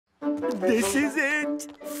This is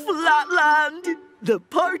it! Flatland! The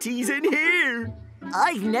party's in here!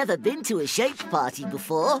 I've never been to a shaped party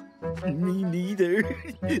before. Me neither.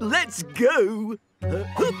 Let's go!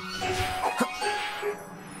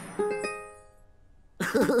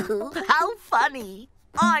 How funny!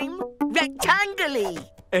 I'm rectangular.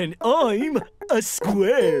 And I'm a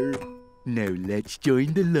square. Now let's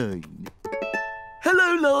join the line.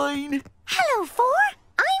 Hello, line! Hello, Four.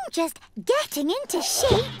 I'm just getting into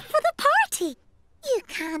shape for the party. You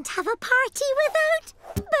can't have a party without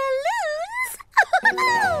balloons.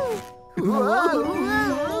 Whoa!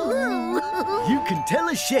 You can tell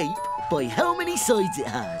a shape by how many sides it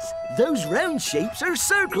has. Those round shapes are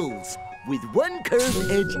circles, with one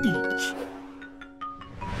curved edge each.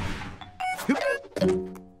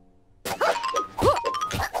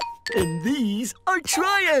 And these are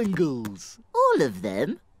triangles. All of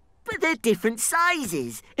them? But they're different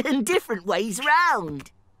sizes and different ways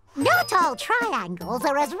round. Not all triangles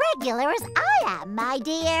are as regular as I am, my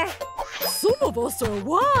dear. Some of us are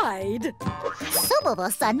wide. Some of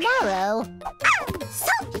us are narrow. And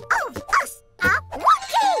some of us are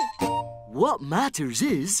wonky. What matters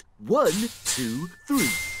is 1, 2, 3.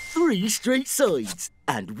 3 straight sides.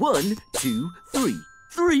 And 1, 2, 3.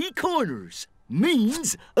 3 corners.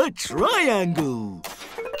 Means a triangle.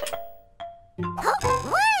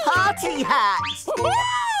 Party hats!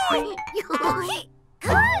 Yay!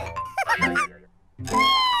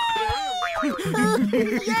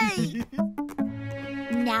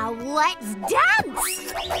 Now let's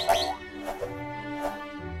dance!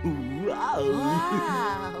 Wow!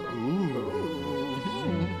 Wow!